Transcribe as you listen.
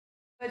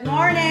Good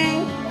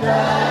morning.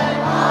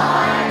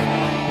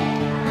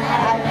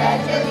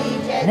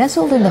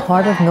 Nestled in the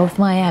heart of North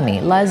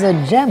Miami lies a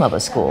gem of a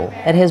school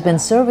that has been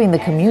serving the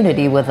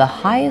community with the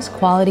highest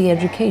quality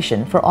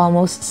education for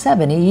almost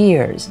 70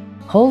 years.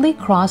 Holy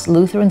Cross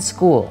Lutheran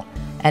School,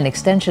 an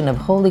extension of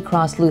Holy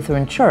Cross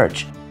Lutheran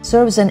Church,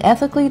 serves an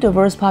ethically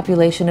diverse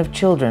population of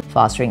children,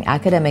 fostering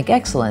academic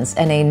excellence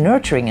and a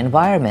nurturing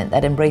environment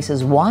that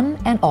embraces one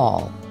and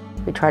all.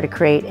 We try to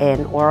create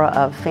an aura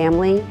of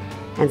family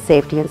and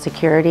safety and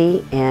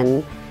security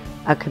in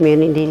a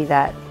community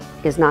that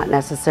is not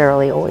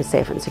necessarily always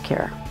safe and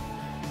secure.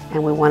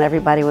 And we want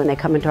everybody, when they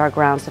come into our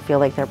grounds, to feel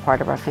like they're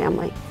part of our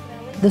family.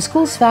 The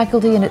school's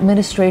faculty and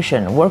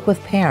administration work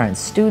with parents,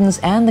 students,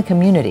 and the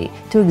community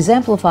to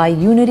exemplify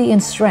unity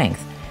and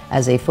strength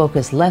as they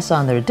focus less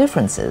on their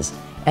differences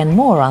and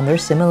more on their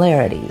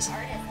similarities,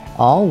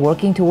 all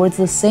working towards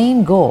the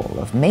same goal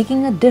of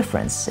making a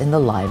difference in the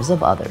lives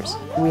of others.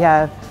 We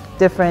have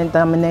different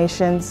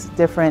denominations,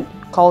 different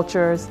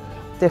cultures,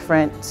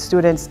 different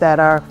students that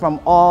are from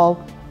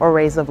all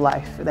arrays of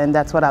life, and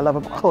that's what I love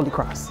about Holy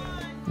Cross.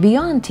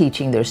 Beyond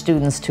teaching their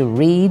students to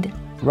read,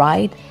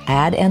 write,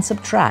 add, and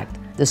subtract,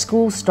 the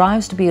school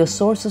strives to be a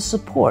source of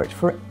support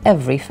for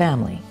every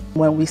family.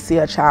 When we see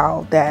a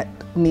child that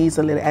needs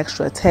a little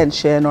extra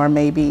attention, or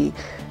maybe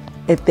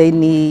if they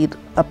need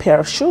a pair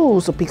of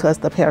shoes because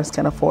the parents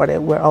can afford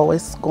it, we're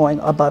always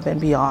going above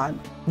and beyond.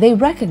 They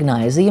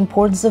recognize the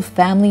importance of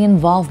family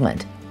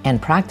involvement and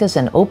practice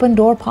an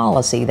open-door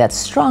policy that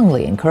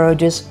strongly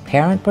encourages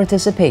parent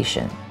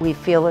participation. We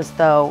feel as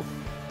though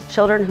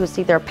children who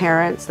see their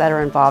parents that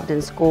are involved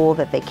in school,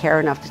 that they care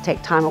enough to take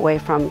time away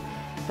from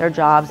their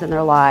jobs and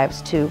their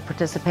lives to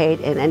participate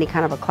in any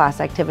kind of a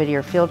class activity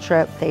or field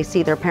trip, they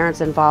see their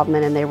parents'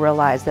 involvement and they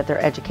realize that their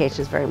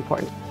education is very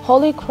important.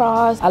 Holy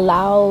Cross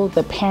allow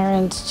the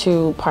parents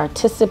to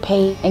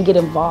participate and get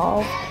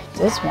involved.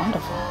 It's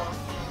wonderful.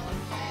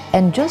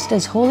 And just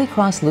as Holy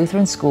Cross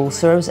Lutheran School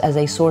serves as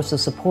a source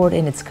of support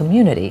in its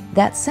community,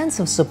 that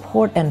sense of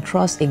support and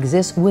trust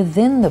exists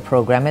within the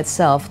program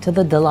itself to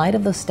the delight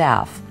of the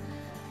staff,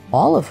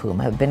 all of whom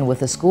have been with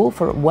the school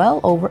for well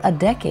over a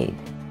decade.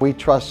 We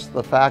trust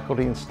the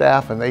faculty and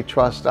staff, and they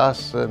trust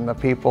us, and the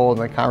people in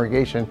the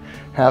congregation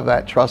have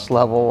that trust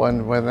level,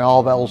 and when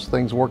all those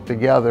things work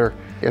together,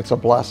 it's a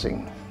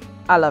blessing.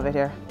 I love it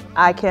here.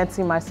 I can't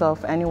see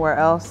myself anywhere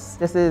else.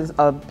 This is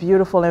a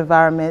beautiful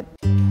environment.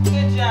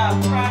 Good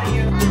job. Proud of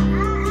you.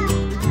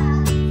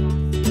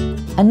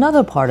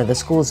 Another part of the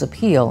school's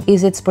appeal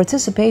is its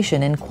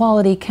participation in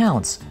Quality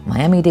Counts,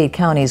 Miami-Dade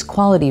County's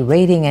quality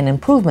rating and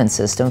improvement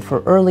system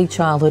for early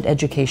childhood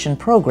education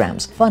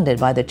programs, funded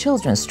by the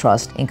Children's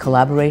Trust in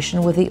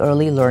collaboration with the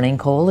Early Learning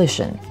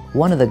Coalition.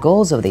 One of the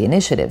goals of the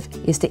initiative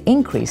is to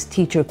increase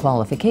teacher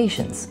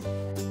qualifications.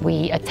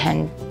 We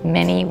attend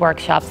many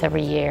workshops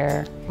every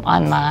year,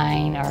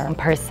 online or in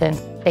person.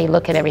 They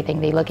look at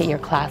everything. They look at your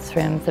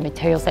classrooms, the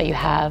materials that you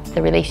have,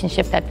 the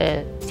relationship that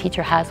the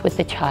teacher has with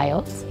the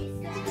child.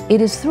 It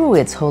is through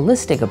its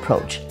holistic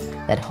approach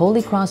that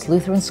Holy Cross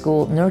Lutheran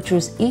School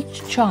nurtures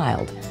each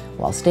child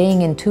while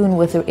staying in tune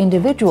with their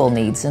individual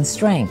needs and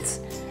strengths,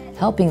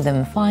 helping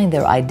them find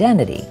their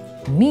identity,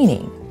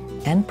 meaning,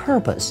 and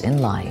purpose in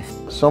life.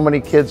 So many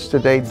kids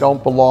today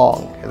don't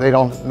belong. They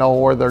don't know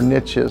where their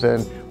niche is,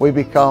 and we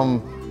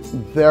become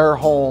their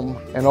home.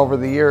 And over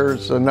the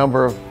years, a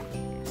number of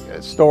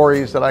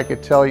stories that I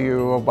could tell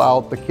you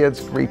about the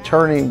kids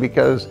returning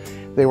because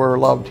they were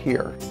loved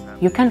here.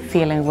 You can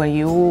feel it when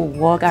you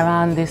walk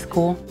around the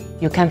school.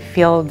 You can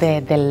feel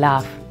the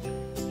love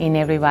in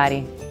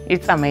everybody.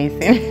 It's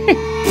amazing.